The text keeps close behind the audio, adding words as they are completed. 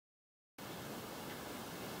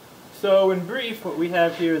So in brief, what we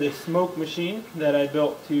have here is a smoke machine that I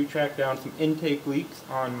built to track down some intake leaks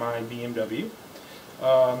on my BMW.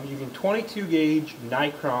 Using 22 gauge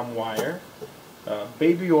nichrome wire,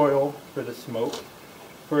 baby oil for the smoke.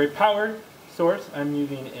 For a power source, I'm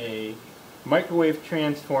using a microwave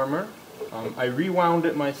transformer. I rewound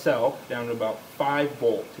it myself down to about 5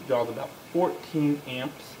 volts. It draws about 14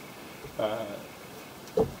 amps.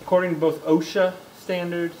 According to both OSHA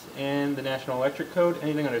standards and the National Electric Code,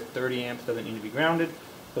 anything under 30 amps doesn't need to be grounded.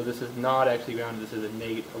 So this is not actually grounded. This is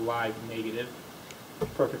a live negative.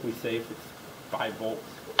 Perfectly safe. It's 5 volts.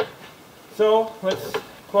 So let's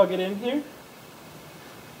plug it in here. You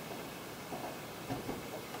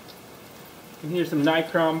can hear some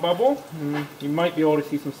nichrome bubble, and you might be able to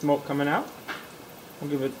see some smoke coming out. I'll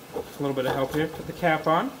give it a little bit of help here. Put the cap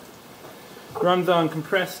on. Runs on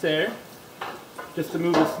compressed air, just to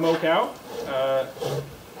move the smoke out.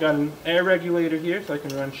 Got an air regulator here, so I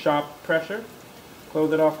can run shop pressure.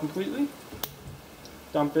 Close it off completely.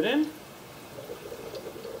 Dump it in.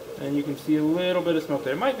 And you can see a little bit of smoke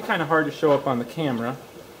there. It might be kind of hard to show up on the camera.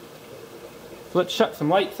 So let's shut some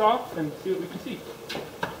lights off and see what we can see.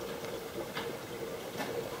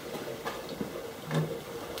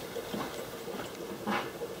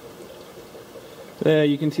 There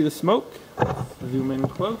you can see the smoke. Zoom in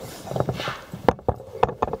close.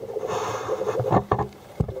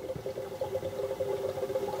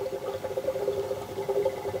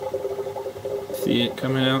 See it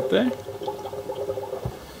coming out there.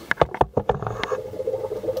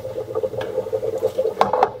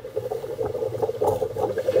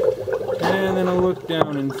 And then I'll look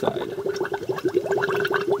down inside.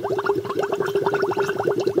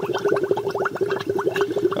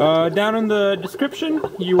 Down in the description,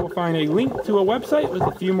 you will find a link to a website with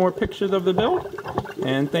a few more pictures of the build.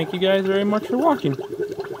 And thank you guys very much for watching.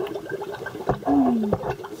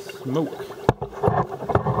 Smoke.